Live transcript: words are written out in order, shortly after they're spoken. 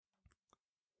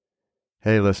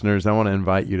Hey, listeners, I want to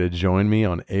invite you to join me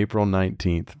on April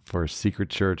 19th for Secret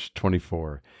Church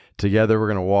 24. Together, we're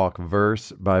going to walk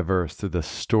verse by verse through the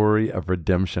story of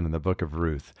redemption in the book of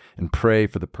Ruth and pray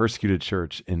for the persecuted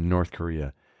church in North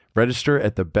Korea. Register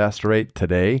at the best rate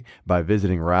today by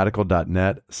visiting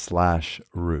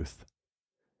radical.net/Ruth.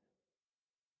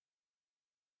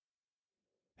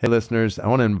 Hey, listeners, I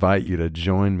want to invite you to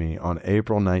join me on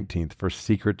April 19th for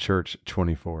Secret Church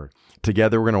 24.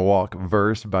 Together, we're going to walk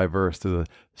verse by verse through the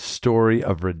story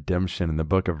of redemption in the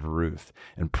book of Ruth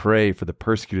and pray for the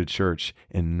persecuted church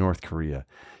in North Korea.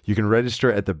 You can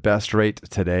register at the best rate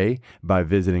today by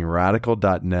visiting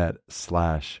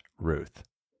radical.net/Ruth.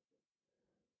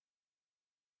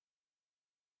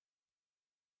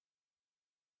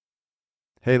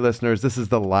 Hey, listeners, this is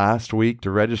the last week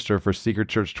to register for Secret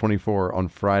Church 24 on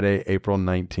Friday, April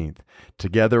 19th.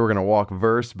 Together, we're going to walk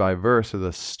verse by verse through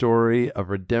the story of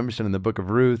redemption in the book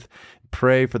of Ruth,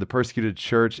 pray for the persecuted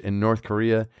church in North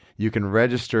Korea. You can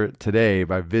register today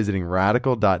by visiting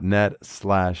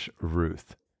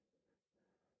radical.net/Ruth.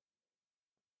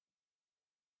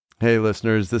 Hey,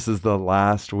 listeners, this is the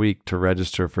last week to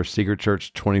register for Secret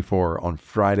Church 24 on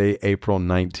Friday, April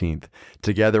 19th.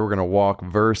 Together, we're going to walk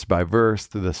verse by verse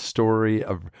through the story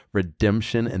of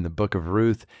redemption in the book of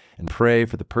Ruth and pray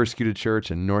for the persecuted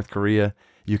church in North Korea.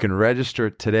 You can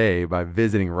register today by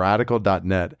visiting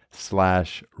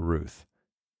radical.net/Ruth.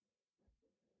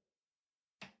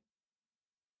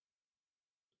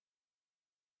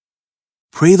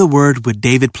 Pray the Word with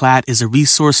David Platt is a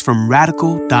resource from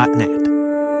radical.net.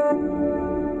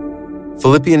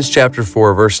 Philippians chapter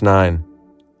 4, verse 9.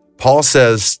 Paul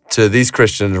says to these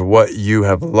Christians, what you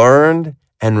have learned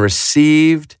and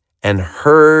received and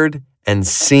heard and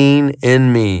seen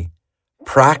in me,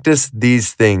 practice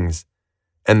these things,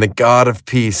 and the God of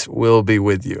peace will be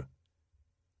with you.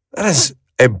 That is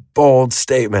a bold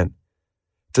statement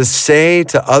to say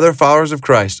to other followers of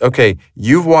Christ, okay,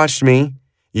 you've watched me,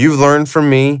 you've learned from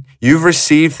me, you've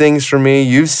received things from me,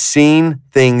 you've seen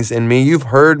things in me, you've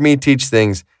heard me teach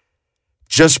things.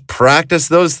 Just practice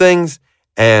those things,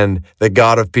 and the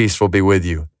God of peace will be with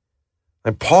you.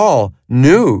 And Paul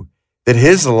knew that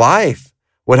his life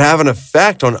would have an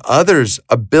effect on others'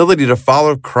 ability to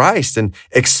follow Christ and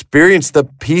experience the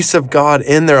peace of God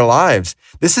in their lives.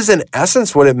 This is in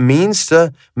essence what it means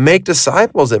to make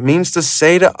disciples. It means to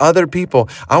say to other people,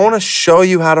 I want to show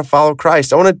you how to follow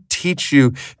Christ. I want to teach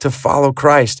you to follow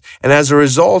Christ. And as a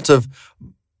result of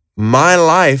my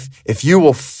life, if you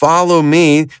will follow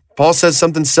me, Paul says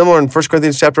something similar in 1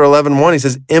 Corinthians chapter 11:1. He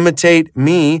says, imitate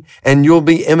me and you'll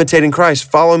be imitating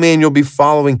Christ. Follow me and you'll be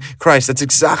following Christ. That's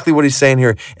exactly what he's saying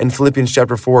here in Philippians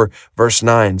chapter 4, verse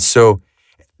 9. So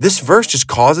this verse just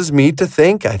causes me to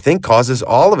think, I think causes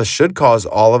all of us, should cause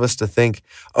all of us to think,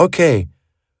 okay,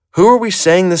 who are we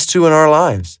saying this to in our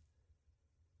lives?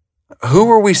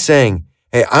 Who are we saying,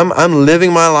 hey, I'm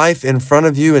living my life in front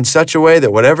of you in such a way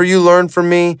that whatever you learn from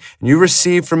me and you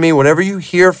receive from me, whatever you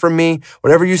hear from me,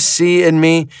 whatever you see in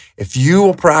me, if you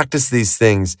will practice these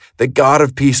things, the God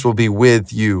of peace will be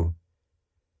with you.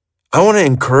 I want to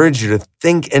encourage you to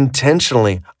think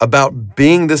intentionally about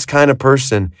being this kind of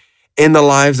person in the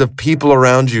lives of people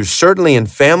around you, certainly in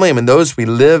family. I mean, those we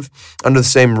live under the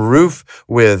same roof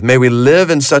with. May we live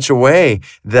in such a way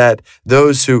that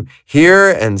those who hear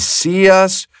and see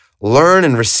us, learn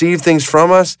and receive things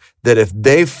from us, that if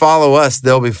they follow us,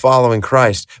 they'll be following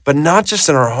Christ. But not just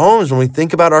in our homes. When we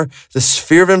think about the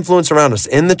sphere of influence around us,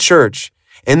 in the church,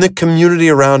 in the community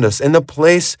around us, in the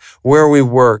place where we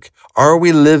work, are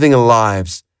we living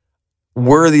lives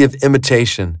worthy of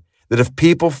imitation? That if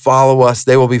people follow us,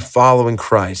 they will be following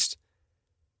Christ.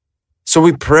 So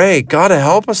we pray, God,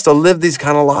 help us to live these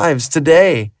kind of lives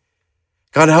today.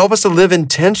 God, help us to live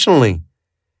intentionally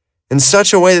in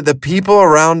such a way that the people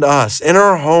around us, in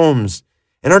our homes,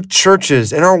 in our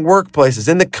churches, in our workplaces,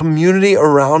 in the community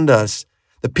around us,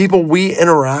 the people we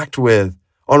interact with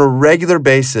on a regular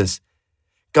basis,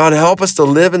 God, help us to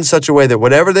live in such a way that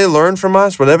whatever they learn from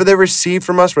us, whatever they receive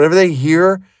from us, whatever they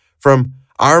hear from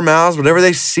our mouths, whatever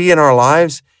they see in our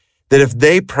lives, that if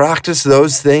they practice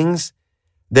those things,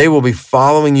 they will be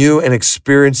following you and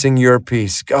experiencing your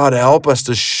peace. God, help us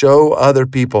to show other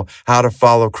people how to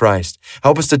follow Christ.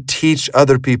 Help us to teach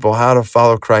other people how to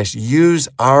follow Christ. Use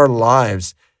our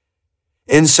lives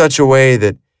in such a way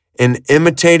that in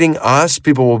imitating us,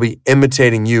 people will be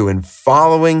imitating you. And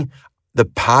following the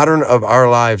pattern of our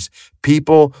lives,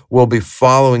 people will be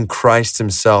following Christ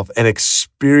himself and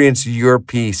experience your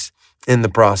peace in the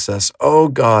process. Oh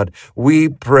God, we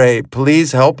pray,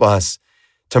 please help us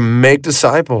to make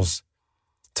disciples,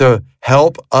 to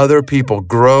help other people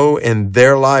grow in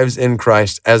their lives in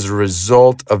Christ as a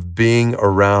result of being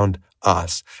around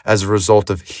us, as a result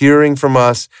of hearing from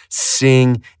us,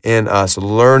 seeing in us,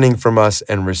 learning from us,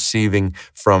 and receiving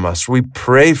from us. We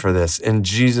pray for this in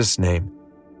Jesus' name.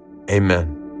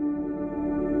 Amen.